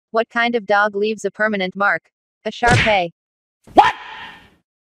What kind of dog leaves a permanent mark? A Shar Pei. What?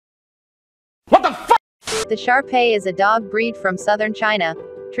 What the fuck? The Shar Pei is a dog breed from southern China.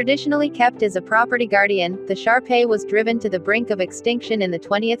 Traditionally kept as a property guardian, the Shar Pei was driven to the brink of extinction in the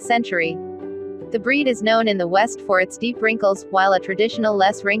 20th century. The breed is known in the West for its deep wrinkles, while a traditional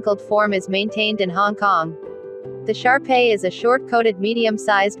less wrinkled form is maintained in Hong Kong. The Shar Pei is a short-coated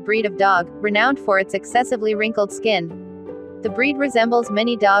medium-sized breed of dog, renowned for its excessively wrinkled skin. The breed resembles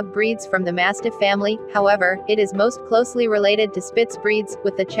many dog breeds from the Mastiff family, however, it is most closely related to Spitz breeds,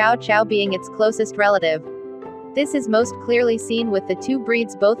 with the Chow Chow being its closest relative. This is most clearly seen with the two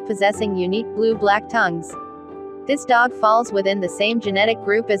breeds both possessing unique blue-black tongues. This dog falls within the same genetic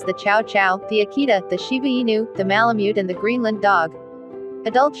group as the Chow Chow, the Akita, the Shiba Inu, the Malamute and the Greenland dog.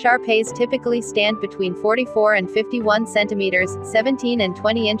 Adult Shar Peis typically stand between 44 and 51 centimeters, 17 and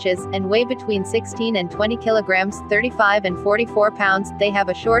 20 inches, and weigh between 16 and 20 kilograms, 35 and 44 pounds. They have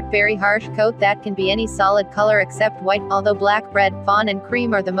a short, very harsh coat that can be any solid color except white, although black, red, fawn and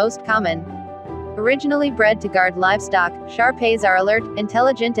cream are the most common. Originally bred to guard livestock, Shar Peis are alert,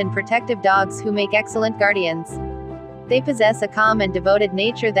 intelligent and protective dogs who make excellent guardians. They possess a calm and devoted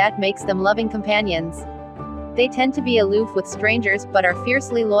nature that makes them loving companions. They tend to be aloof with strangers, but are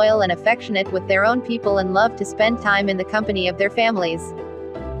fiercely loyal and affectionate with their own people and love to spend time in the company of their families.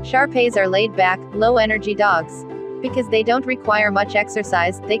 Shar Peis are laid-back, low-energy dogs. Because they don't require much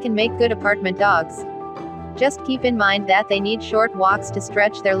exercise, they can make good apartment dogs. Just keep in mind that they need short walks to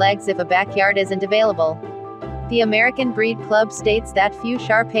stretch their legs if a backyard isn't available. The American Breed Club states that few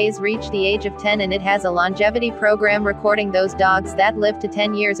Shar Peis reach the age of 10, and it has a longevity program recording those dogs that live to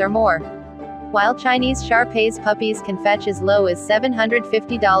 10 years or more. While Chinese Shar Peis puppies can fetch as low as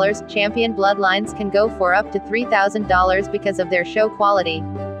 $750, champion bloodlines can go for up to $3,000 because of their show quality.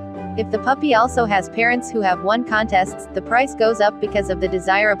 If the puppy also has parents who have won contests, the price goes up because of the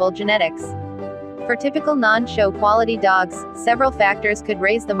desirable genetics. For typical non-show quality dogs, several factors could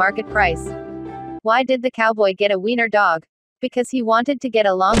raise the market price. Why did the cowboy get a wiener dog? Because he wanted to get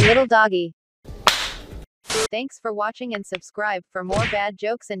a long little doggy. Thanks for watching and subscribe for more bad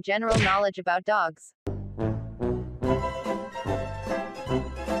jokes and general knowledge about dogs.